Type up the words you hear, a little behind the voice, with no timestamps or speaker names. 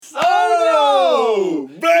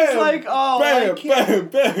bam, bam,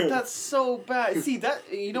 bam. That's so bad. See, that,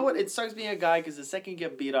 you know what? It starts being a guy because the second you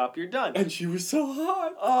get beat up, you're done. And she was so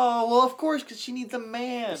hot. Oh, well, of course, because she needs a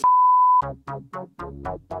man.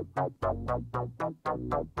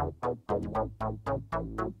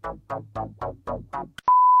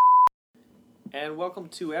 And welcome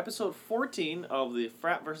to episode 14 of the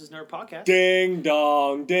Frat vs. Nerd podcast. Ding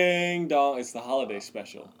dong, ding dong. It's the holiday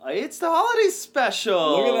special. It's the holiday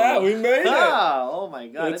special. Look at that, we made it. Oh my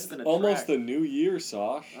god, It's been a almost track. the new year,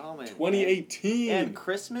 Sosh. Oh man. 2018. And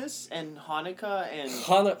Christmas and Hanukkah and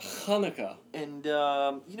Hanukkah. And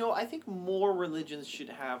I think more religions should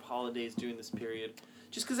have holidays during this period,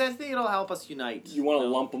 just because I think it'll help us unite. You want to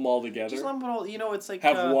lump them all together? Just lump them all. It's like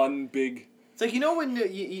have one big. It's like when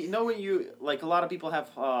you like a lot of people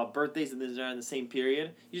have birthdays and they're in the same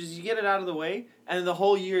period. You get it out of the way, and then the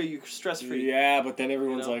whole year you're stress free. Yeah, but then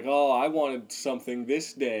everyone's like, "Oh, I wanted something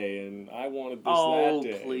this day, and I wanted this that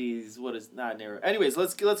day." Oh, please! What is not narrow? Anyways,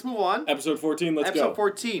 let's move on. Episode 14. Let's go. Episode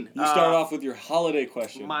 14. You start off with your holiday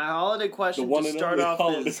question. My holiday question. The one to and start only off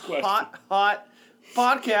holiday this question. hot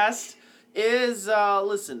podcast is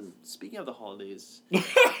listen. Speaking of the holidays.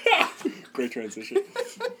 Great transition.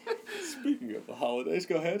 Speaking of the holidays,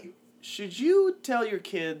 go ahead. Should you tell your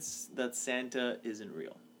kids that Santa isn't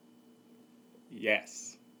real?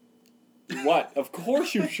 Yes. What? Of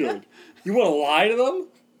course you should. You want to lie to them?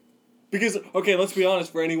 Because, okay, let's be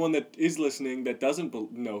honest, for anyone that is listening that doesn't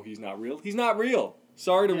know he's not real.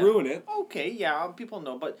 Sorry to ruin it. Okay, yeah, people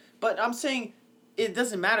know, but I'm saying it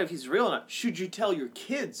doesn't matter if he's real or not. Should you tell your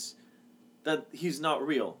kids that he's not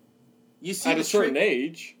real? You see, at a certain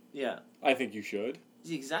age, yeah, I think you should.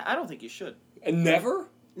 I don't think you should. And never?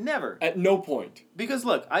 Never. At no point. Because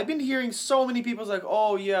look, I've been hearing so many people's like,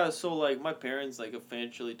 oh yeah, so like my parents like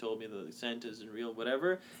eventually told me that Santa isn't real,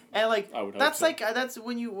 whatever, and like I would hope that's so. like that's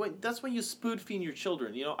when you spoon feed your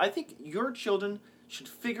children. I think your children should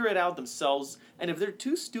figure it out themselves, and if they're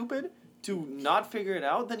too stupid to not figure it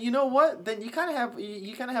out, then you know what? Then you kind of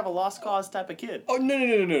have a lost cause type of kid. Oh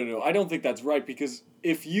no! I don't think that's right, because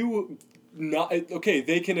if you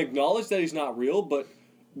they can acknowledge that he's not real, but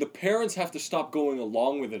the parents have to stop going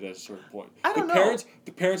along with it at a certain point. I don't know.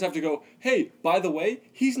 The parents have to go, hey, by the way,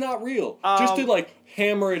 he's not real. Just to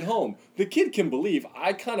hammer it home. The kid can believe.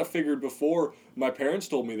 I kind of figured before my parents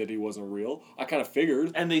told me that he wasn't real. I kind of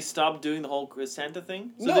figured. And they stopped doing the whole Santa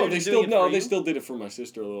thing? So they still did it for my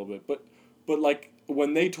sister a little bit. But like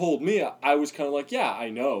when they told me, I was kind of like, yeah, I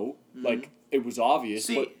know. Mm-hmm. Like it was obvious.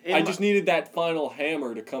 See, but I just needed that final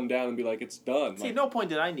hammer to come down and be like, it's done. See, no point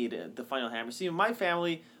did I need the final hammer. See, in my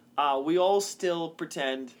family, we all still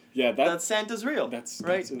pretend that Santa's real. That's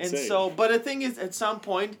insane. And so, but the thing is, at some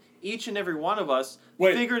point, each and every one of us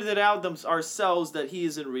figured it out ourselves that he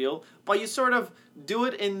isn't real, but you sort of do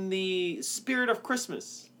it in the spirit of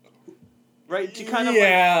Christmas. Right? You kind of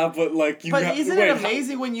But isn't it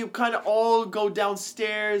amazing when you kind of all go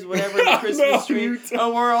downstairs, whatever, in the Christmas tree,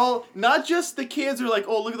 and we're all, not just the kids are like,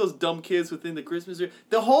 oh, look at those dumb kids within the Christmas tree.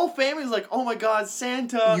 The whole family's like, oh my God,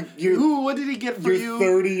 Santa, what did he get for you?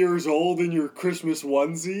 You're 30 years old in your Christmas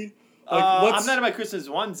onesie? I'm not in my Christmas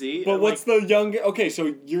onesie. But what's the youngest? Okay,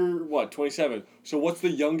 so you're, 27? So what's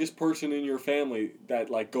the youngest person in your family that,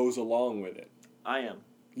 goes along with it? I am.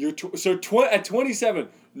 At 27,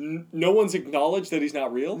 no one's acknowledged that he's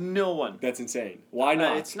not real? No one. That's insane. Why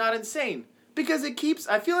not? It's not insane. Because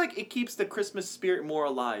I feel like it keeps the Christmas spirit more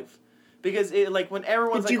alive. Because when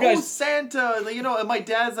everyone's oh, Santa, and my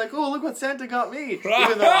dad's like, oh, look what Santa got me.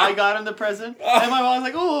 Even though I got him the present. And my mom's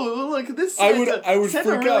like, oh, look at this Santa. I would Santa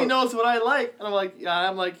freak really out. knows what I like. And I'm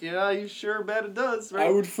like, yeah, you sure bet it does, right?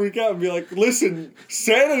 I would freak out and be like, listen,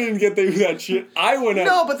 Santa didn't get that shit. I went out.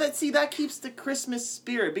 No, but that keeps the Christmas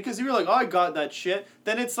spirit. Because if you're like, oh, I got that shit,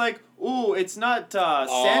 then it's like, ooh, it's not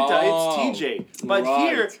Santa, it's TJ. But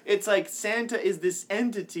here, it's like Santa is this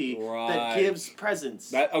entity that gives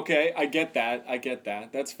presents. Okay, I get that.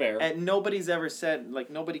 That's fair. And nobody's ever said,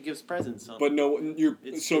 nobody gives presents. But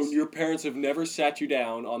your parents have never sat you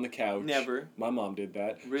down on the couch. Never. My mom did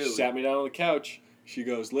that. Really? She sat me down on the couch. She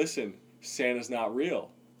goes, listen, Santa's not real.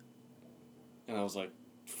 And I was like,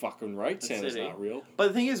 fucking right, Santa's not real. But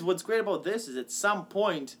the thing is, what's great about this is at some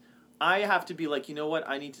point, I have to be like, you know what?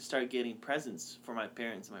 I need to start getting presents for my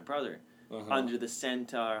parents and my brother under the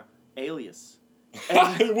Santa alias.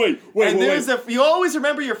 And, wait. You always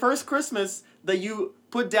remember your first Christmas that you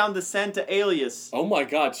put down the Santa alias. Oh my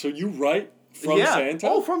God! So you write from Santa?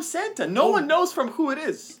 Oh, from Santa. No one knows from who it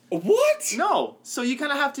is. What? No. So you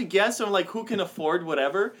kind of have to guess on who can afford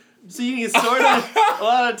whatever. So you can sort of, a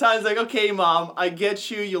lot of times, like, okay, Mom, I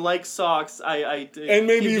get you. You like socks. And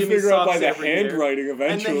maybe you figure out by the handwriting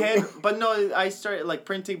eventually. But no, I started, like,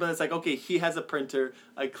 printing, but it's like, okay, he has a printer.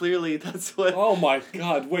 Clearly, that's what... Oh, my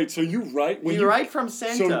God. Wait, so you write... You write from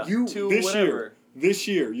Santa to whatever. This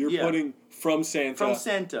year, you're putting from Santa. From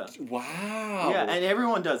Santa. Wow. Yeah, and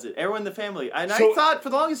everyone does it. Everyone in the family. And I thought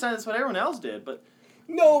for the longest time that's what everyone else did, but...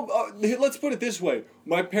 No, let's put it this way.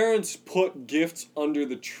 My parents put gifts under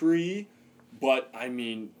the tree, but I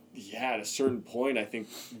mean, yeah, at a certain point, I think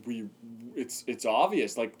it's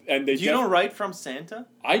obvious. Like, and they. You don't write from Santa?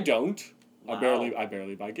 I don't. Wow. I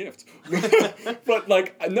barely buy gifts. But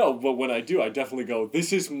but when I do, I definitely go,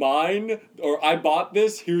 this is mine, or I bought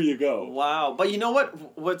this, here you go. Wow. But you know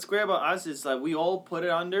what? What's great about us is like we all put it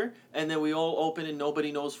under, and then we all open it,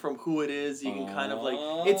 nobody knows from who it is. You can kind of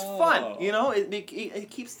it's fun, you know? It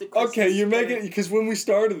keeps the Christmas Okay, you make it, because when we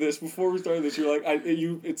started this, before we started this, you're like,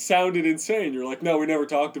 it sounded insane. You're like, no, we never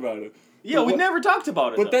talked about it. Yeah, we never talked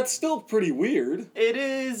about it. But that's still pretty weird. It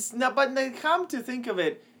is. No, but come to think of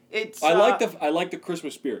it, it's... I like the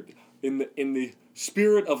Christmas spirit. In the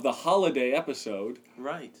spirit of the holiday episode,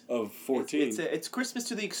 right, of 14. It's Christmas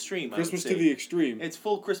to the extreme. Christmas to the extreme. It's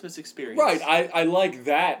full Christmas experience. Right. I like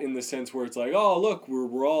that in the sense where it's like, oh look,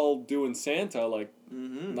 we're all doing Santa, like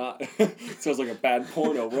not sounds like a bad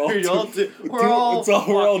porno. We're all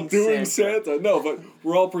doing Santa. No, but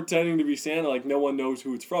we're all pretending to be Santa, like no one knows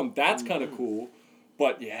who it's from. That's kind of cool.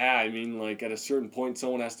 But yeah, I mean, like at a certain point,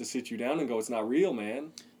 someone has to sit you down and go, it's not real,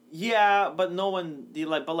 man. Yeah, but no one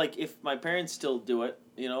if my parents still do it,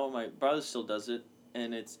 you know, my brother still does it,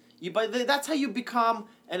 and it's but that's how you become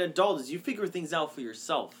an adult, is you figure things out for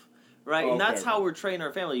yourself, right? Okay. And that's how we're training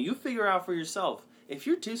our family. You figure out for yourself. If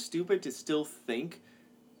you're too stupid to still think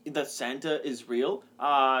that Santa is real,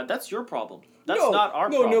 that's your problem. That's not our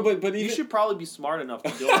problem. No, but you should probably be smart enough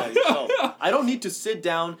to do that yourself. I don't need to sit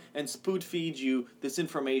down and spoon feed you this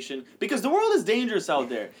information, because the world is dangerous out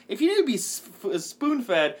there. If you need to be spoon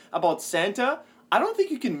fed about Santa, I don't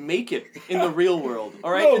think you can make it in the real world.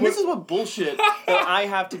 All right, this is what bullshit that I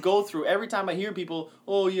have to go through every time I hear people.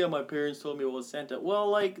 Oh yeah, my parents told me it was Santa. Well,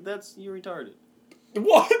 you're retarded.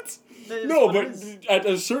 What? But at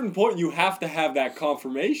a certain point, you have to have that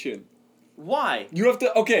confirmation. Why? You have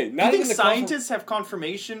to... Okay, not you think scientists have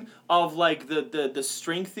confirmation of, like, the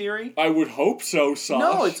string theory? I would hope so, Sash.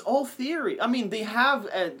 No, it's all theory. I mean, they have,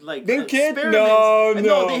 they can't... experiments.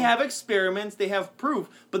 No, they have experiments, they have proof,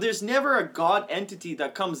 but there's never a God entity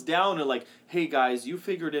that comes down and, like, hey, guys, you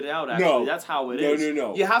figured it out, actually. No. That's how it is.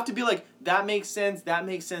 No. You have to be like, that makes sense, that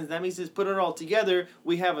makes sense, that makes sense. Put it all together,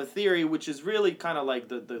 we have a theory, which is really kind of like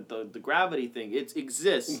the gravity thing. It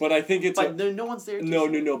exists. But I think it's... But no one's there to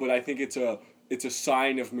No, but I think it's a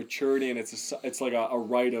sign of maturity, and it's like a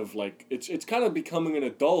rite of, like, it's kind of becoming an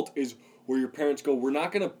adult, is where your parents go, we're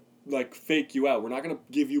not going to, like, fake you out. We're not going to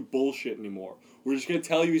give you bullshit anymore. We're just going to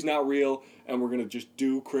tell you he's not real, and we're going to just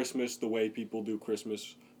do Christmas the way people do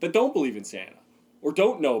Christmas that don't believe in Santa or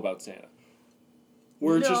don't know about Santa.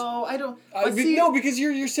 I don't. No, because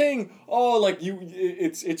you're saying, oh, like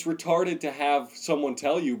it's retarded to have someone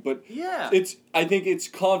tell you, but yeah, I think it's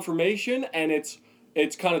confirmation, and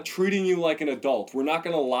it's kind of treating you like an adult. We're not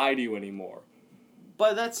going to lie to you anymore.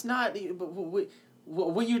 But that's not.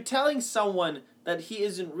 When you're telling someone that he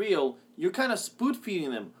isn't real, you're kind of spoon feeding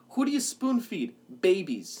them. Who do you spoon feed?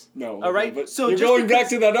 Babies. No. All right. But so you're going back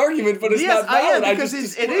to that argument, but it's not valid. I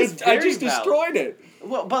just destroyed it.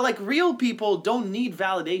 Well, but like real people don't need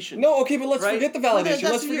validation. No, okay, but let's forget the validation.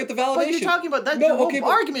 Let's forget the validation. But you're talking about that. Your whole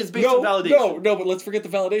argument is based on validation. No, but let's forget the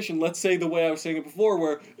validation. Let's say the way I was saying it before,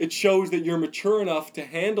 where it shows that you're mature enough to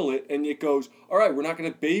handle it, and it goes, all right, we're not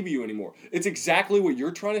going to baby you anymore. It's exactly what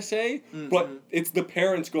you're trying to say, but it's the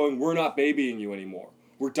parents going, we're not babying you anymore.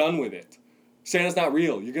 We're done with it. Santa's not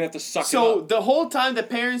real. You're going to have to suck it up. So the whole time the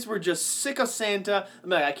parents were just sick of Santa.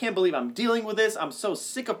 I'm like, I can't believe I'm dealing with this. I'm so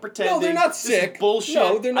sick of pretending. No, they're not sick. This is bullshit.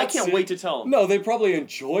 No, they're not I can't wait to tell them. No, they probably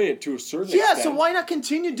enjoy it to a certain extent. Yeah, so why not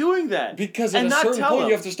continue doing that? Because at a certain point,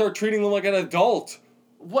 you have to start treating them like an adult.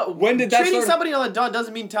 What? When did that Treating somebody like an adult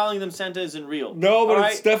doesn't mean telling them Santa isn't real. No,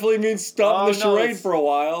 but it definitely means stopping the charade for a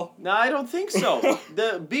while. No, I don't think so.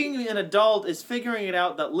 Being an adult is figuring it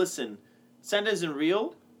out that, listen, Santa isn't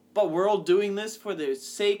real, but we're all doing this for the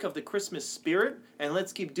sake of the Christmas spirit, and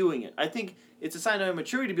let's keep doing it. I think it's a sign of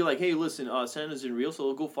maturity to be like, hey, listen, Santa isn't real,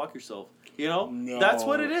 so go fuck yourself. You know? No. That's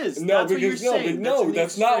what it is. That's what you're saying.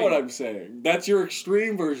 That's not what I'm saying. That's your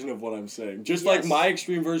extreme version of what I'm saying. Just like my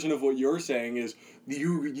extreme version of what you're saying is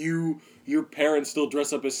you your parents still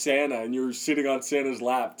dress up as Santa and you're sitting on Santa's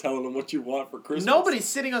lap telling him what you want for Christmas. Nobody's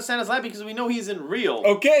sitting on Santa's lap because we know he isn't real.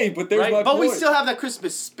 Okay, but there's my point. But we still have that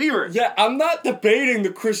Christmas spirit. Yeah, I'm not debating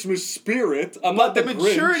the Christmas spirit. I'm not the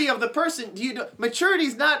maturity Grinch. of the person. Maturity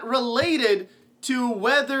is not related to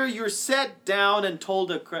whether you're set down and told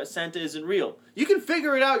that Santa isn't real. You can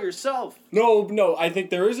figure it out yourself. No, I think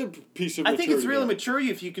there is a piece of maturity. I think it's really mature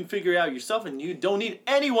if you can figure it out yourself and you don't need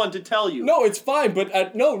anyone to tell you. No, it's fine,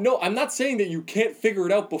 but no, I'm not saying that you can't figure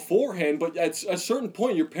it out beforehand, but at a certain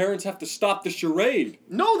point your parents have to stop the charade.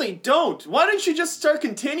 No, they don't. Why don't you just start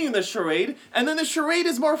continuing the charade, and then the charade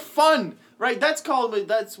is more fun? Right,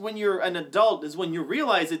 that's when you're an adult, is when you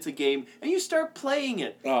realize it's a game and you start playing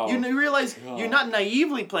it. Oh. You realize you're not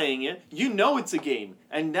naively playing it, you know it's a game.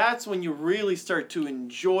 And that's when you really start to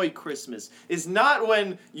enjoy Christmas. It's not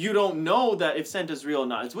when you don't know that if Santa's real or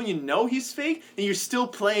not. It's when you know he's fake and you're still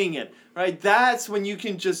playing it. Right, that's when you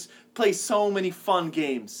can just play so many fun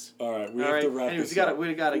games. All right, we have to wrap this up.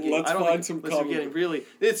 We gotta get. Let's find some common.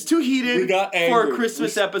 It's too heated for a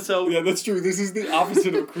Christmas episode. Yeah, that's true. This is the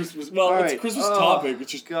opposite of Christmas. Well, it's a Christmas topic.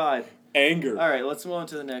 It's just anger. All right, let's move on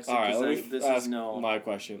to the next. All right, let me ask my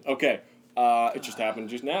question. Okay, it just happened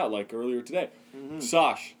just now, like earlier today. Mm-hmm.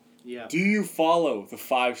 Sash, do you follow the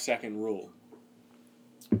 5-second rule?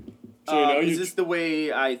 So is this the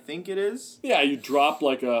way I think it is? Yeah, you drop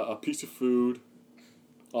like a piece of food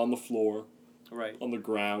on the floor, right, on the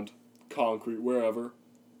ground, concrete, wherever,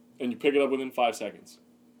 and you pick it up within 5 seconds.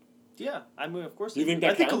 Yeah, I mean, of course. You think that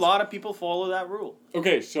counts? I think a lot of people follow that rule.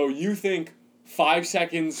 Okay, so you think 5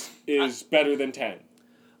 seconds is better than 10?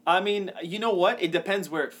 I mean, you know what? It depends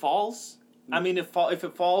where it falls. I mean, if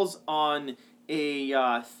it falls on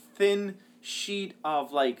a thin sheet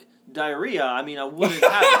of like diarrhea, I mean, I wouldn't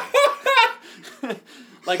have it.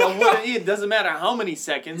 Like I wouldn't eat. It doesn't matter how many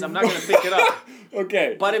seconds. I'm not gonna pick it up.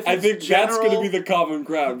 Okay. But if I think that's gonna be the common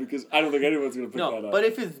ground because I don't think anyone's gonna pick that up. But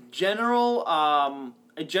if it's a general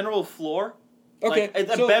floor, okay,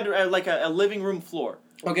 like a bed, like a living room floor.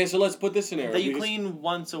 Okay, so let's put this scenario that you clean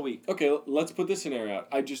once a week. Okay, let's put this scenario out.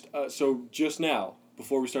 I just just now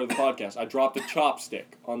before we started the podcast, I dropped a chopstick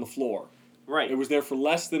on the floor. Right. It was there for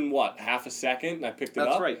less than half a second, and I picked it up.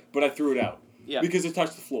 That's right. But I threw it out. Yeah. Because it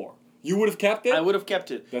touched the floor. You would have kept it? I would have kept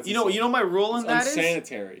it. That's you know my rule in that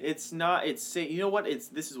unsanitary. It's not. You know what?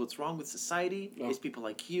 This is what's wrong with society. It's people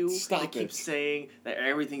like you that keep saying that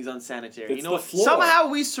everything's unsanitary. It's the floor. Somehow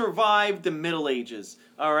we survived the Middle Ages.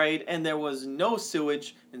 All right, and there was no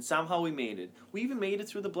sewage, and somehow we made it. We even made it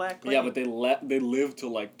through the Black Plague. Yeah, but they lived to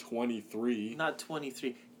like 23. Not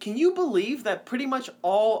 23. Can you believe that pretty much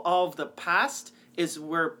all of the past is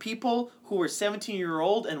where people who were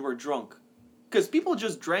 17-year-old and were drunk? Because people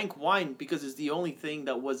just drank wine because it's the only thing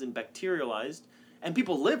that wasn't bacterialized. And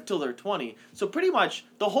people lived till they're 20. So pretty much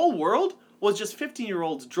the whole world was just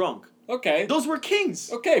 15-year-olds drunk. Okay. Those were kings.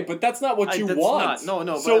 Okay, but that's not what you want.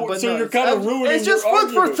 No. So you're kind of ruining It's just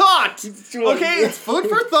food for thought. Okay, it's food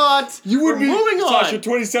for thought. Moving on. Sasha, 27,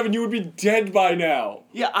 27, you would be dead by now.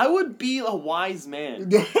 Yeah, I would be a wise man.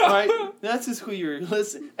 Right? That's just who you're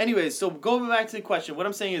listening. Anyways, so going back to the question, what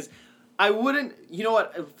I'm saying is, I wouldn't. You know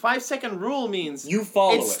what? A 5-second rule means you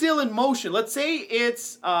follow it's still in motion. Let's say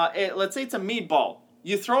it's a meatball.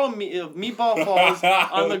 You throw a meatball falls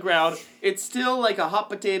on the ground. It's still like a hot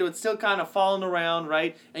potato. It's still kind of falling around,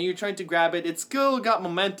 right? And you're trying to grab it. It's still got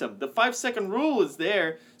momentum. The 5-second rule is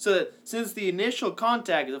there so that since the initial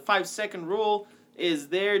contact, the 5-second rule is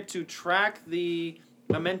there to track the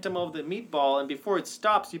momentum of the meatball, and before it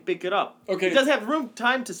stops, you pick it up. Okay. It does have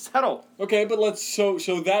time to settle. Okay, but let's so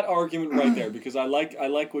that argument right there, because I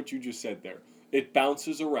like what you just said there. It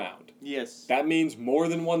bounces around. Yes. That means more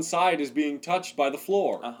than one side is being touched by the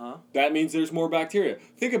floor. Uh-huh. That means there's more bacteria.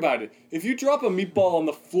 Think about it. If you drop a meatball on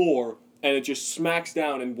the floor and it just smacks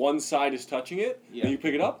down and one side is touching it, and you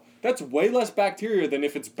pick it up, that's way less bacteria than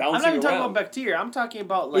if it's bouncing around. I'm not even talking about bacteria. I'm talking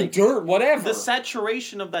about like the dirt, whatever. The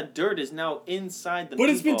saturation of that dirt is now inside the meatball. But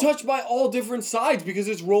it's been touched by all different sides because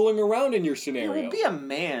it's rolling around in your scenario. Be a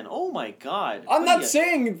man. Oh my God. I'm not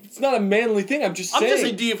saying it's not a manly thing. I'm just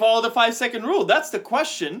saying. Do you follow the 5-second rule? That's the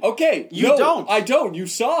question. Okay. You don't. I don't. You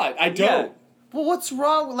saw it. I don't. Yeah. Well, what's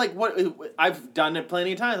wrong? Like, what? I've done it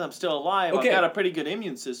plenty of times. I'm still alive. Okay. I've got a pretty good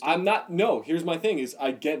immune system. I'm not. No. Here's my thing. Is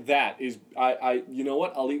I get that. I. You know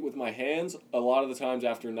what? I'll eat with my hands a lot of the times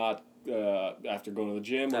after after going to the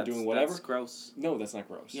gym or doing whatever. That's gross. No, that's not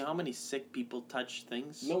gross. You know how many sick people touch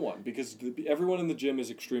things? No one, because everyone in the gym is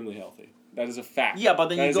extremely healthy. That is a fact. Yeah, but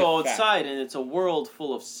then you go outside and it's a world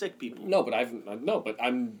full of sick people. No, but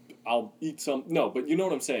I'll eat some. No, but you know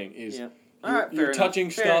what I'm saying is. Yeah. You're touching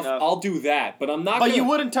stuff. I'll do that, but I'm not. But you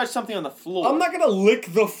wouldn't touch something on the floor. I'm not gonna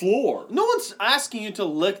lick the floor. No one's asking you to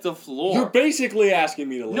lick the floor. You're basically asking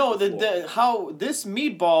me to lick the floor. No, how this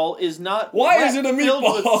meatball is not. Why is it a meatball?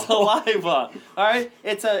 Filled with saliva. All right,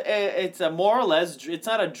 it's a more or less. It's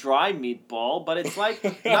not a dry meatball, but it's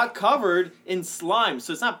like not covered in slime,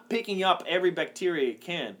 so it's not picking up every bacteria it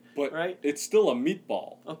can. But right? It's still a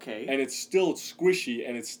meatball. Okay. And it's still squishy,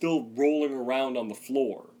 and it's still rolling around on the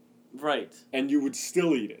floor. Right. And you would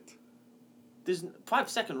still eat it. There's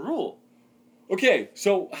 5-second rule. Okay,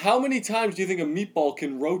 so how many times do you think a meatball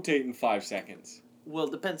can rotate in 5 seconds? Well,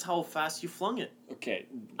 it depends how fast you flung it. Okay.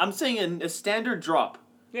 I'm saying a standard drop.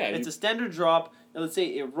 Yeah. It's a standard drop. And let's say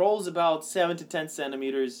it rolls about 7 to 10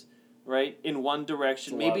 centimeters, right, in one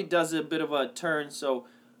direction. Maybe it does a bit of a turn, so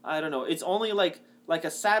I don't know. It's only like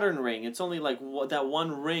a Saturn ring. It's only like that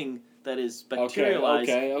one ring that is bacterialized.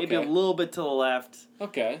 Okay. Maybe a little bit to the left.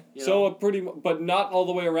 Okay. So but not all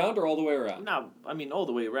the way around or all the way around? No, I mean all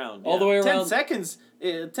the way around. All the way around? 10 seconds,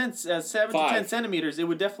 7 to 10 centimeters, it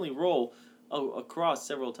would definitely roll across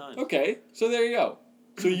several times. Okay, so there you go.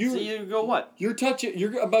 So you go what? You're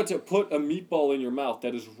about to put a meatball in your mouth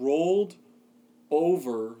that is rolled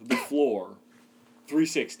over the floor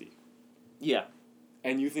 360. Yeah.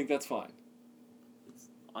 And you think that's fine? It's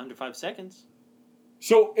under 5 seconds.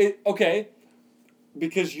 So,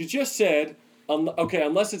 because you just said,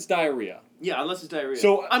 unless it's diarrhea. Yeah, unless it's diarrhea.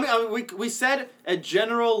 So, I mean, we said a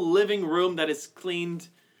general living room that is cleaned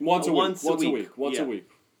once a week.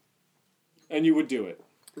 And you would do it.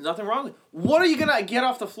 There's nothing wrong with it. What are you going to get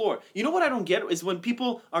off the floor? You know what I don't get is when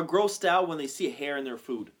people are grossed out when they see hair in their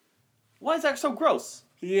food. Why is that so gross?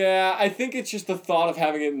 Yeah, I think it's just the thought of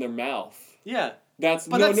having it in their mouth. Yeah. I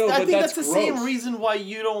think that's the same reason why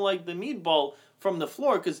you don't like the meatball from the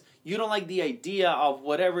floor, because you don't like the idea of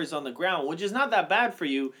whatever's on the ground, which is not that bad for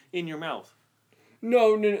you in your mouth.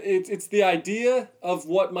 No, it's the idea of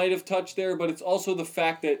what might have touched there, but it's also the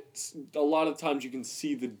fact that a lot of times you can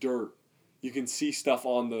see the dirt. You can see stuff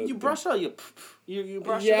on the... You brush it off. You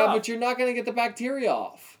brush it off. Yeah, but you're not going to get the bacteria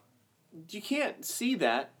off. You can't see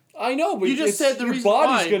that. I know, but you just said the reason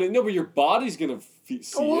why. No, but your body's going to see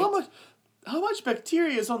it. How much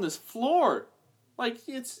bacteria is on this floor? Like,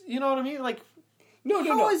 it's... You know what I mean? Like... No.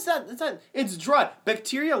 How is that? It's dry.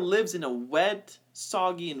 Bacteria lives in a wet,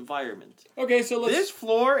 soggy environment. Okay, so this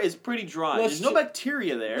floor is pretty dry. There's no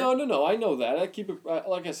bacteria there. No. I know that. I keep it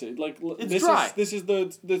like I said. It's dry. This is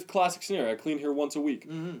the classic scenario. I clean here once a week.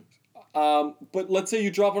 Mm-hmm. But let's say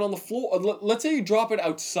you drop it on the floor. Let's say you drop it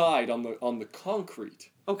outside on the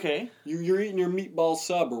concrete. Okay. You're eating your meatball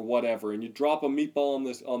sub or whatever, and you drop a meatball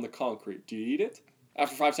on the concrete. Do you eat it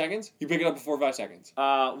after 5 seconds? You pick it up before 5 seconds.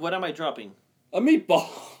 What am I dropping? A meatball.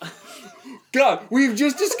 God, we've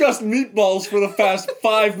just discussed meatballs for the past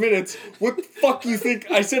 5 minutes. What the fuck you think?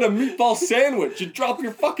 I said a meatball sandwich. You drop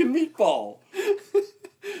your fucking meatball.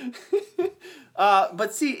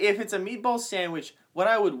 But see, if it's a meatball sandwich, what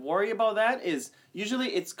I would worry about that is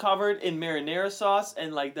usually it's covered in marinara sauce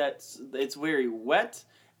and like that. It's very wet,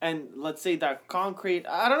 and let's say that concrete.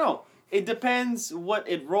 I don't know. It depends what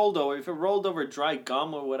it rolled over. If it rolled over dry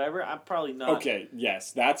gum or whatever, I'm probably not. Okay,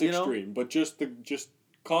 yes, that's extreme. But just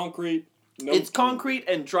concrete. No, it's concrete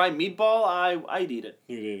and dry meatball. I'd eat it.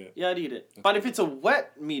 You'd eat it. Yeah, I'd eat it. But if it's a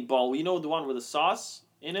wet meatball, you know, the one with the sauce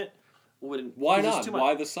in it, wouldn't. Why not?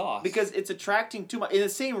 Why the sauce? Because it's attracting too much. It's the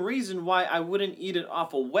same reason why I wouldn't eat it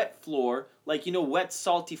off a wet floor, like wet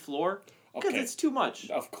salty floor. Because it's too much.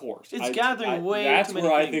 Of course. It's gathering way too many things. That's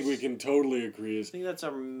where I think we can totally agree. I think that's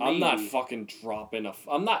I'm not fucking dropping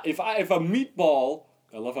I'm not... If a meatball...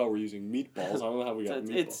 I love how we're using meatballs. I don't know how we got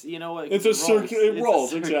meatballs. It's, you know... It's a circle. It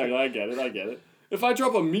rolls. Exactly. I get it. If I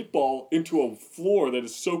drop a meatball into a floor that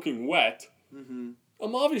is soaking wet, I'm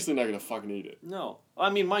obviously not going to fucking eat it. No. I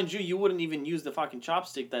mean, mind you wouldn't even use the fucking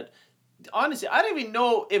chopstick that... Honestly, I don't even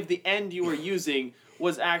know if the end you were using...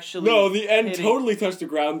 was actually the end totally touched the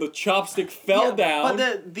ground. The chopstick fell down.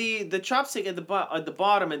 But the chopstick at the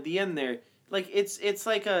bottom at the end there, like it's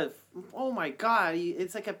like a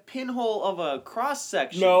it's like a pinhole of a cross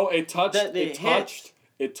section. No, it touched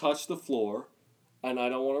the floor, and I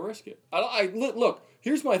don't want to risk it. Look.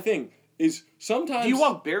 Here's my thing: is sometimes do you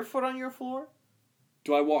walk barefoot on your floor?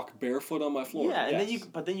 Do I walk barefoot on my floor? Yeah, and yes.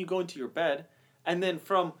 then you go into your bed, and then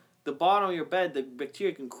from the bottom of your bed, the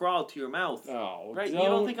bacteria can crawl to your mouth. Oh, right? You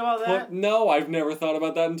don't think about that? No, I've never thought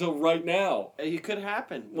about that until right now. It could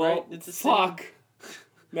happen. Well, right? It's fuck.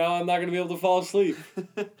 Now I'm not going to be able to fall asleep.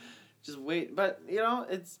 Just wait. But,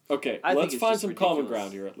 it's... Okay, let's find some common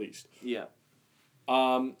ground here at least. Yeah.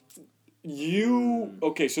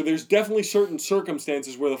 Okay, so there's definitely certain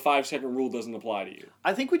circumstances where the 5-second rule doesn't apply to you.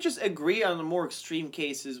 I think we just agree on the more extreme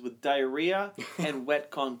cases with diarrhea and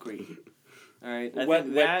wet concrete. All right, I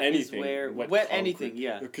think that is where wet anything.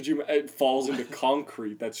 Yeah. Could you? It falls into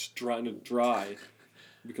concrete that's trying to dry.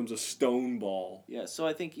 It becomes a stone ball. Yeah. So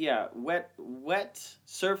I think wet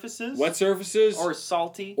surfaces. Wet surfaces. Or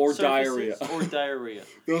salty. Or diarrhea. Or diarrhea.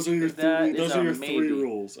 Those are your three. Those are your three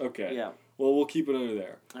rules. Okay. Yeah. Well, we'll keep it under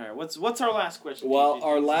there. All right. What's our last question? Well,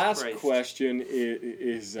 our last question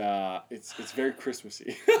is it's very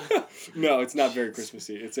Christmassy. No, it's not very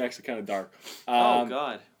Christmassy. It's actually kind of dark. Oh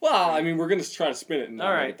God. Well, I mean, we're gonna try to spin it and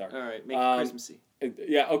not make it dark. All right. Make it Christmassy.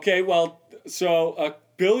 Yeah. Okay. Well, so a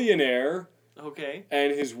billionaire. Okay.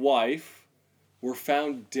 And his wife were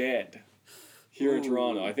found dead here in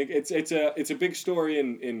Toronto. I think it's a big story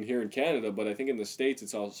in here in Canada, but I think in the States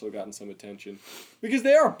it's also gotten some attention because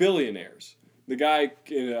they are billionaires. The guy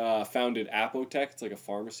founded Apotek. It's like a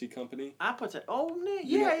pharmacy company. Apotek. Oh,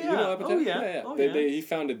 yeah. You know Apotek? Oh, yeah. Oh, yeah. He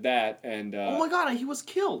founded that, and oh my God, he was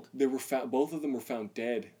killed. They were both of them were found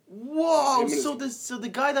dead. Whoa! So the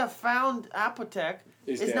guy that found Apotek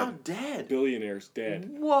is now dead. Billionaire's dead.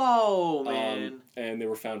 Whoa, man! And they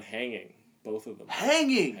were found hanging, both of them.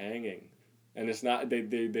 Hanging. And it's not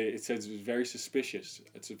it says it's very suspicious.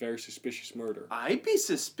 It's a very suspicious murder. I'd be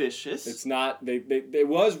suspicious. It's not it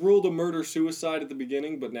was ruled a murder suicide at the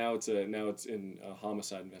beginning, but now it's in a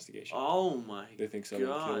homicide investigation. Oh my! They think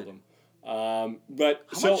someone killed him. But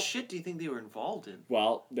how much shit do you think they were involved in?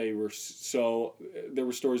 Well, there were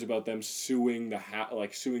stories about them suing the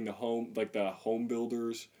home, like the home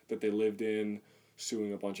builders that they lived in,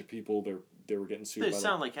 suing a bunch of people. They were getting sued. They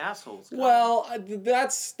sound like assholes. Well,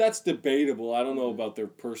 that's debatable. I don't know about their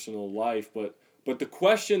personal life, but the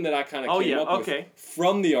question that I kind of came up with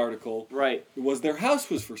from the article was their house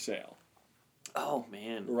was for sale. Oh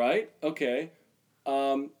man. Right? Okay.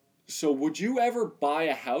 So would you ever buy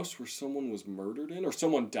a house where someone was murdered in, or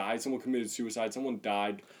someone died, someone committed suicide, someone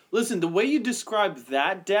died? Listen, the way you described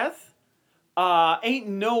that death, ain't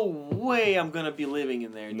no way I'm gonna be living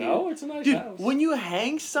in there, dude. No, it's a nice house. When you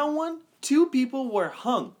hang someone, 2 people were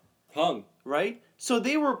hung. Right? So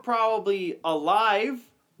they were probably alive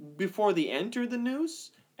before they entered the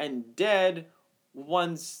noose and dead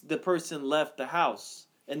once the person left the house.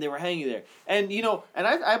 And they were hanging there, and and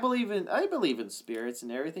I believe in spirits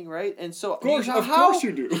and everything, right? And so, of course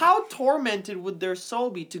you do. How tormented would their soul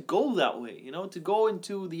be to go that way? To go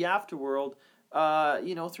into the afterworld,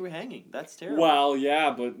 through hanging. That's terrible. Well,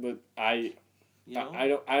 yeah, but I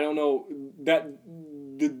don't know that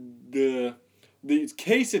the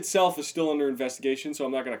case itself is still under investigation, so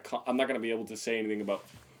I'm not gonna be able to say anything about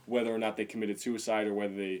whether or not they committed suicide or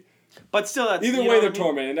whether they. But still, that's either way they're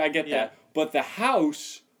tormented. I get that. But the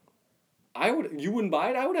house, you wouldn't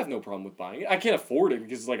buy it? I would have no problem with buying it. I can't afford it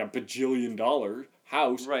because it's like a bajillion-dollar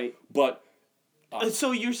house. Right. But.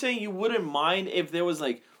 So you're saying you wouldn't mind if there was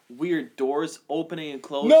like weird doors opening and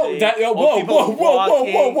closing? No,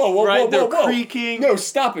 whoa, right? They're creaking. No,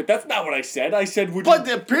 stop it. That's not what I said. I said But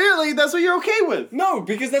apparently that's what you're okay with. No,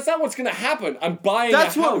 because that's not what's going to happen. I'm buying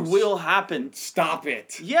That's a house. what will happen. Stop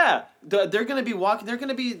it. Yeah. They're going to be walking. They're going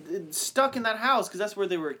to be stuck in that house because that's where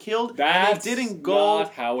they were killed. That's and they didn't go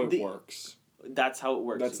not how it works. That's how it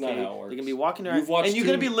works. That's not how it works. They're going to be walking around. And you're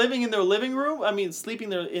going to be living in their living room. I mean,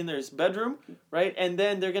 sleeping in their bedroom, right? And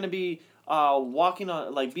then they're going to be walking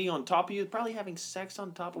on, like being on top of you, probably having sex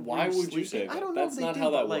on top of you. Why would you say that? I don't know. That's not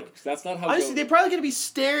how that works. That's not how. Honestly, they're probably gonna be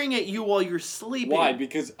staring at you while you're sleeping. Why?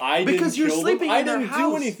 Because you're sleeping in their house. I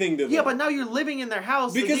didn't do anything to them. Yeah, but now you're living in their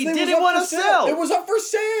house because they didn't want to sell. It was up for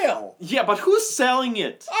sale. Yeah, but who's selling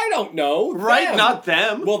it? I don't know. Right? Them. Not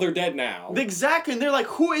them. Well, they're dead now. Exactly, and they're like,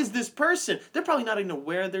 who is this person? They're probably not even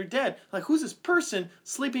aware they're dead. Like, who's this person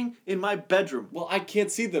sleeping in my bedroom? Well, I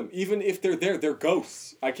can't see them. Even if they're there, they're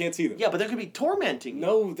ghosts. I can't see them. Yeah, but they're gonna be tormenting.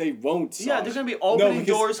 No, they won't. Sash. Yeah, they're going to be opening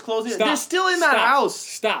doors, closing. They're still in that house.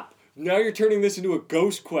 Stop. Now you're turning this into a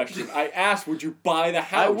ghost question. I asked, would you buy the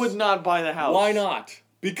house? I would not buy the house. Why not?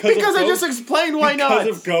 Because I just explained why not.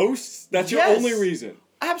 Because of ghosts? That's your only reason.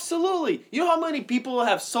 Absolutely. You know how many people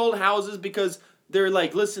have sold houses because they're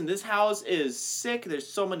like, listen, this house is sick. There's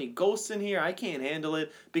so many ghosts in here. I can't handle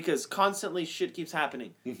it because constantly shit keeps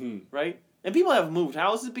happening. Mm-hmm. Right? And people have moved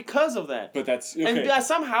houses because of that. But that's okay. And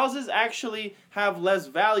some houses actually have less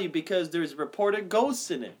value because there's reported ghosts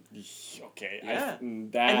in it. Okay. Yeah.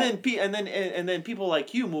 And then people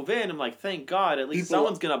like you move in. I'm like, thank God, at least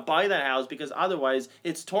someone's gonna buy that house because otherwise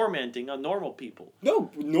it's tormenting on normal people. No,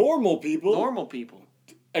 normal people. Normal people.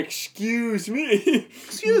 Excuse me.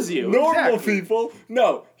 Excuse you. Normal people.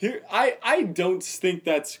 No, here I don't think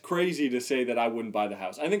that's crazy to say that I wouldn't buy the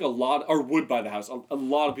house. I think would buy the house. A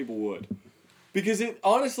lot of people would. Because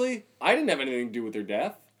honestly, I didn't have anything to do with their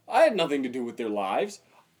death. I had nothing to do with their lives.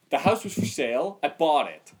 The house was for sale. I bought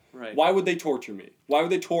it. Right. Why would they torture me? Why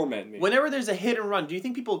would they torment me? Whenever there's a hit and run, do you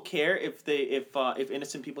think people care if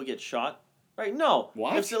innocent people get shot? Right? No.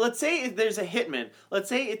 What? So let's say there's a hitman. Let's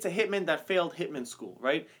say it's a hitman that failed hitman school,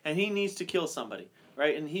 right? And he needs to kill somebody,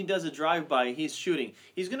 right? And he does a drive-by. He's shooting.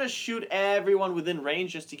 He's going to shoot everyone within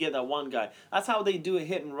range just to get that one guy. That's how they do a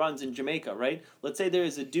hit and runs in Jamaica, right? Let's say there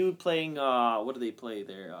is a dude playing, what do they play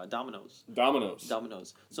there? Dominoes.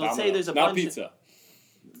 Dominoes. So let's say there's a Not bunch pizza.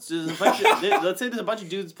 So let's say there's a bunch of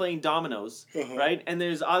dudes playing dominoes, right? And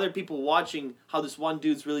there's other people watching how this one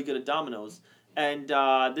dude's really good at dominoes. And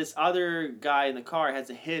this other guy in the car has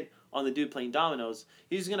a hit on the dude playing dominoes.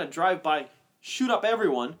 He's going to drive by, shoot up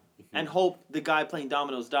everyone, and hope the guy playing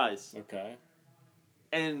dominoes dies. Okay.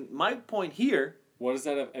 And my point here... What does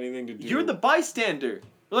that have anything to do? You're the bystander.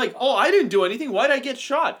 You're like, oh, I didn't do anything. Why'd I get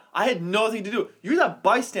shot? I had nothing to do. You're that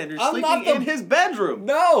bystander sleeping in his bedroom.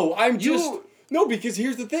 No, I'm just... No, because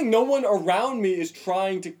here's the thing. No one around me is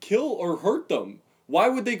trying to kill or hurt them. Why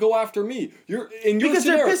would they go after me? Because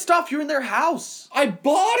they're pissed off. You're in their house. I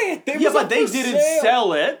bought it. But they didn't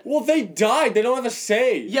sell it. Well, they died. They don't have a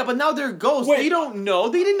say. Yeah, but now they're ghosts. Wait, they don't know.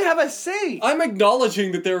 They didn't have a say. I'm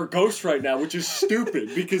acknowledging that there are ghosts right now, which is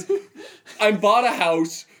stupid because I bought a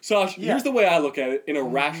house. Sash, here's the way I look at it in a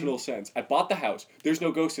rational sense. I bought the house. There's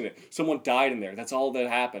no ghost in it. Someone died in there. That's all that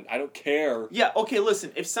happened. I don't care. Yeah, okay,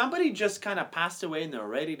 listen. If somebody just kind of passed away and they're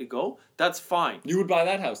ready to go, that's fine. You would buy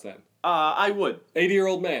that house then? I would.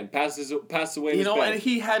 80-year-old man passed away in his bed. And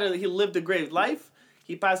he lived a great life.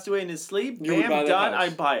 He passed away in his sleep. Bam, done.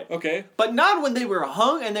 I'd buy it. Okay. But not when they were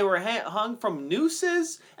hung and they were hung from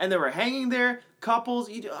nooses and they were hanging there. Couples.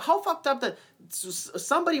 How fucked up that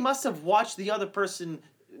somebody must have watched the other person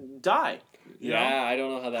die. You know? I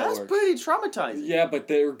don't know how that works. That's pretty traumatizing. Yeah, but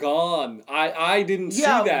they're gone. I didn't see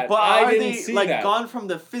that. But I didn't see that. Gone from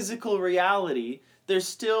the physical reality? They're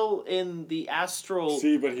still in the astral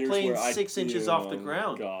plane 6 inches off the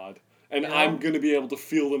ground. God. And I'm going to be able to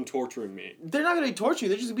feel them torturing me. They're not going to be torturing you.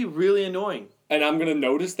 They're just going to be really annoying. And I'm going to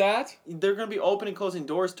notice that? They're going to be opening and closing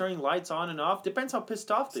doors, turning lights on and off. Depends how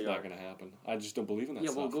pissed off they are. It's not going to happen. I just don't believe in that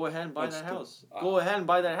stuff. Yeah, well, go ahead and buy that house. Go ahead and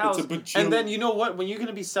buy that house. And then, you know what? When you're going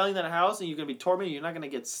to be selling that house and you're going to be tormented, you're not going to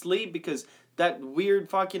get sleep because that weird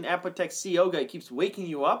fucking Apotex CEO guy keeps waking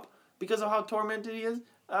you up because of how tormented he is.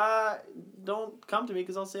 Don't come to me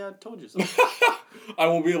because I'll say I told you so. I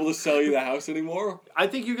won't be able to sell you the house anymore? I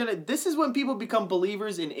think you're going to... This is when people become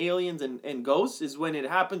believers in aliens and ghosts, is when it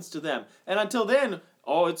happens to them. And until then,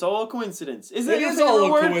 it's all a coincidence. Isn't that your favorite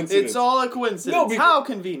word? Coincidence. It's all a coincidence. No, how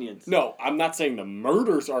convenient. No, I'm not saying the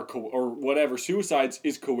murders are... or whatever, suicides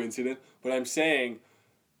is coincident, but I'm saying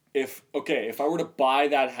if I were to buy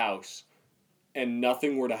that house and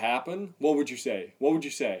nothing were to happen, what would you say? What would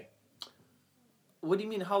you say? What do you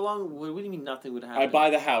mean? How long? What do you mean nothing would happen? I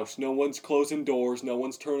buy the house. No one's closing doors. No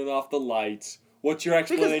one's turning off the lights. What's your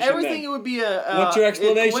explanation because everything then? Would be What's your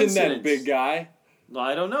explanation then, big guy? No,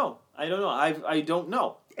 I don't know. I don't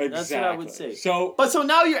know. Exactly. That's what I would say. So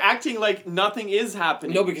now you're acting like nothing is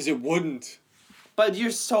happening. No, because it wouldn't. But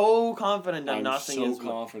you're so confident that nothing is. I'm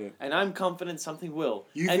so confident. And I'm confident something will.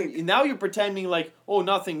 Now you're pretending like, oh,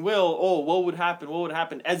 nothing will. Oh, what would happen? What would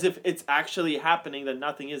happen? As if it's actually happening that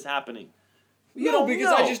nothing is happening.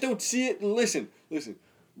 I just don't see it. Listen.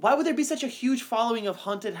 Why would there be such a huge following of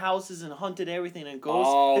haunted houses and haunted everything and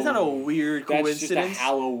ghosts? Isn't that a weird coincidence? That's just a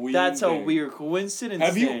Halloween That's a weird coincidence.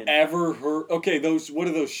 Have you ever heard... Okay, what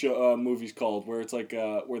are those movies called where it's like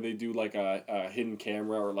where they do like a hidden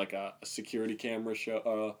camera or like a security camera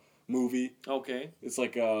movie? Okay. It's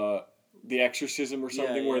like The Exorcism or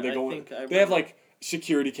something where they go... They have like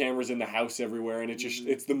security cameras in the house everywhere and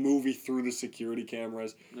it's the movie through the security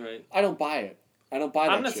cameras. Right. I don't buy it. I don't buy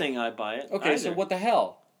that I'm not saying I buy it. Okay, so what the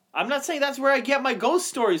hell? I'm not saying that's where I get my ghost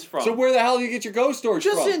stories from. So where the hell do you get your ghost stories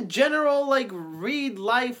from? Just in general, read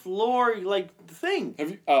life lore, thing.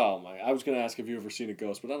 Have you? Oh my! I was gonna ask if you ever seen a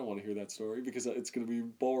ghost, but I don't want to hear that story because it's gonna be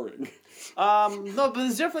boring. No, but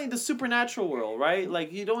it's definitely the supernatural world, right?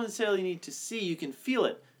 You don't necessarily need to see; you can feel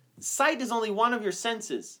it. Sight is only one of your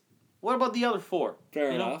senses. What about the other four?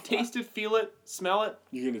 Fair enough. Taste it, feel it, smell it.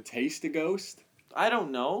 You're gonna taste a ghost? I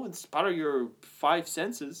don't know. It's part of your 5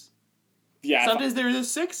 senses. Yeah. Sometimes there's a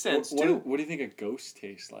 6th sense too. What do you think a ghost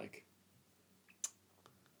tastes like?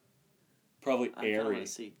 Probably airy.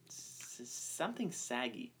 Something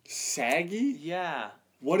saggy. Saggy? Yeah.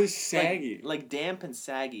 What is saggy? Like damp and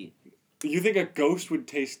saggy. You think a ghost would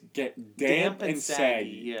taste damp and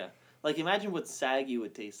saggy? Yeah. Like, imagine what saggy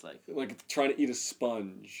would taste like. Like trying to eat a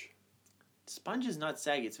sponge. Sponge is not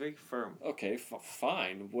saggy. It's very firm. Okay,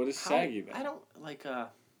 fine. What is saggy then? I don't, like,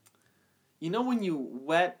 you know when you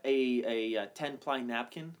wet a 10-ply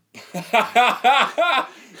napkin?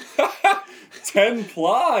 10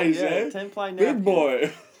 plies, yeah, 10-ply napkin. Big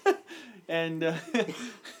boy. and then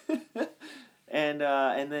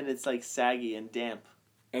it's like saggy and damp.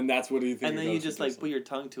 And that's what you think. And then you just like put your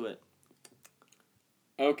tongue to it.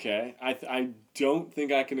 Okay, I don't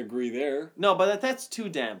think I can agree there. No, but that's too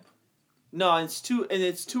damp. No, it's too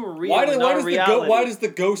real. Why does the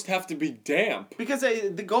ghost have to be damp? Because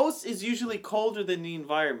the ghost is usually colder than the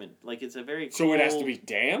environment. Like it's a very cold... So it has to be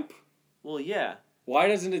damp? Well, yeah. Why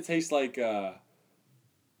doesn't it taste like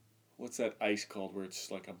what's that ice called where it's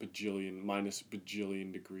like minus a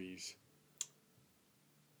bajillion degrees?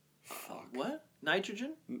 Fuck. What?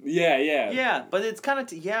 Nitrogen? Yeah. Yeah, but it's kind of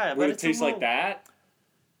Would it taste like that?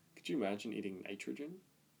 Could you imagine eating nitrogen?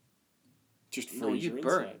 Just freeze your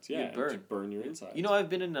insides. Yeah, just burn your insides. You know, I've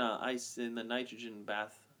been in the nitrogen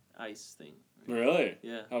bath ice thing. Right? Really?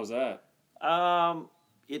 Yeah. How was that?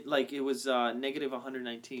 It was negative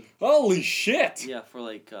 119. Holy shit! Yeah, for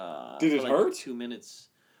like. Did it hurt? 2 minutes.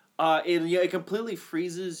 It completely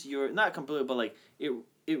freezes not completely, but like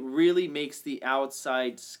it really makes the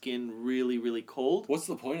outside skin really, really cold. What's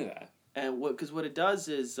the point of that? And because what it does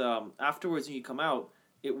is afterwards when you come out,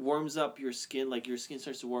 it warms up your skin. Like your skin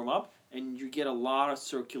starts to warm up, and you get a lot of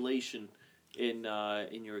circulation in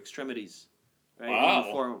your extremities, right?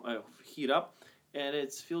 Wow. And you heat up, and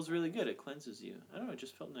it feels really good. It cleanses you. I don't know. It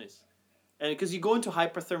just felt nice, and because you go into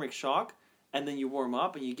hyperthermic shock, and then you warm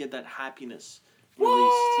up, and you get that happiness.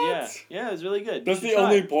 Released. Yeah, it's really good. That's the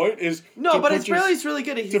only point is but it's really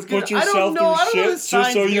good. To put yourself through shit just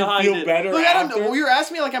so you feel better. Look, I don't know. You're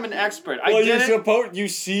asking me like I'm an expert. You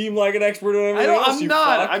seem like an expert at everything else. I'm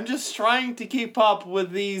not. I'm just trying to keep up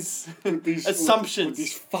with these assumptions. With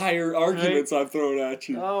these fire arguments I've thrown at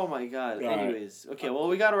you. Oh my god. Anyways, okay. Well,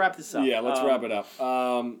 we got to wrap this up. Yeah, let's wrap it up.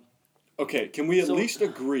 Okay, can we at least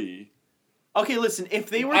agree? Okay, listen, if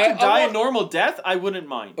they were to die a normal death, I wouldn't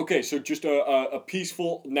mind. Okay, so just a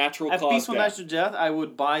peaceful, natural cause death. A peaceful, natural death, I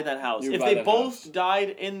would buy that house. If they both died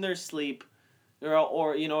in their sleep,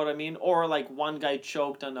 or you know what I mean? Or like one guy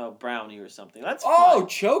choked on a brownie or something. That's fine. Oh,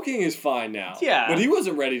 choking is fine now. Yeah. But he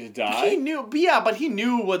wasn't ready to die. He knew, but he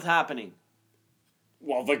knew what's happening.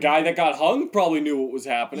 Well, the guy that got hung probably knew what was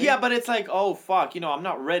happening. Yeah, but it's like, oh, fuck, I'm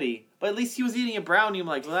not ready. But at least he was eating a brownie. I'm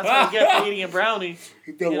like, well, that's what I get for eating a brownie.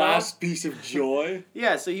 The last piece of joy.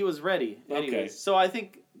 Yeah, so he was ready. Anyways, okay. So I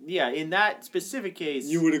think, in that specific case...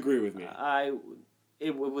 You would agree with me.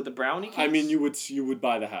 With the brownie case? I mean, you would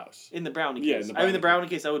buy the house. In the brownie case. Yeah, in the brownie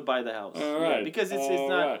case, I would buy the house. All right. Yeah, because it's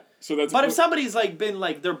not... Right. So that's but if somebody's been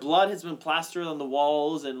their blood has been plastered on the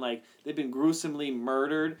walls and they've been gruesomely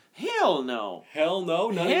murdered, hell no. Hell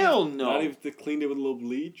no? No. Not even if they cleaned it with a little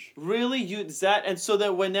bleach? Really? And so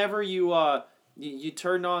that whenever you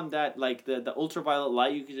turn on that the ultraviolet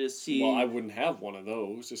light, you can just see. Well, I wouldn't have one of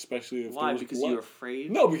those, especially if there was because blood. you're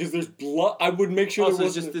afraid? No, because there's blood. I would make sure there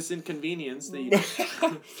was just this inconvenience that you...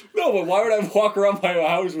 No, but why would I walk around my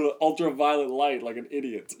house with ultraviolet light like an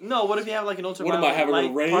idiot? No, what if you have an ultraviolet light party? What am I,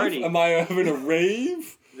 having a rave? Party? Am I having a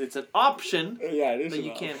rave? It's an option it is that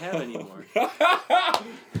you can't have anymore. I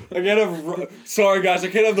can't have... Sorry, guys. I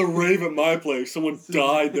can't have the rave at my place. Someone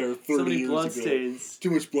died there 30 years ago. blood stains. Too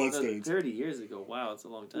much blood stains. 30 years ago. Wow, it's a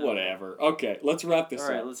long time. Whatever. Okay, let's wrap this up.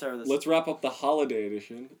 All right, let's wrap this Let's wrap up the holiday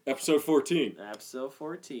edition. Episode 14. Episode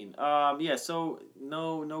 14. So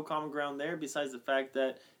no common ground there besides the fact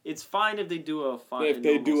that it's fine if they do a fine... If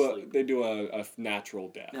they do a natural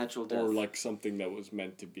death. Natural death. Or something that was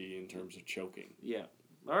meant to be in terms of choking. Yeah.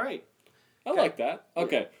 All right. I like that.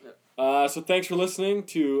 Okay. Yeah. So thanks for listening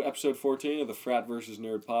to episode 14 of the Frat vs.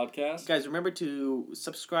 Nerd podcast. Guys, remember to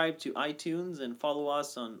subscribe to iTunes and follow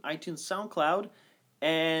us on iTunes, SoundCloud.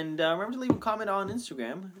 And remember to leave a comment on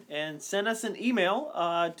Instagram. And send us an email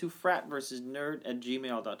to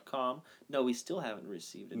fratversusnerd@gmail.com. No, we still haven't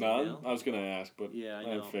received an email. I was going to ask, but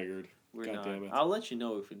I figured. God damn it. I'll let you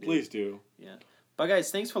know if we do. Please do. Yeah. But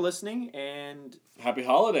guys, thanks for listening and... Happy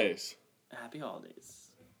holidays. Happy holidays.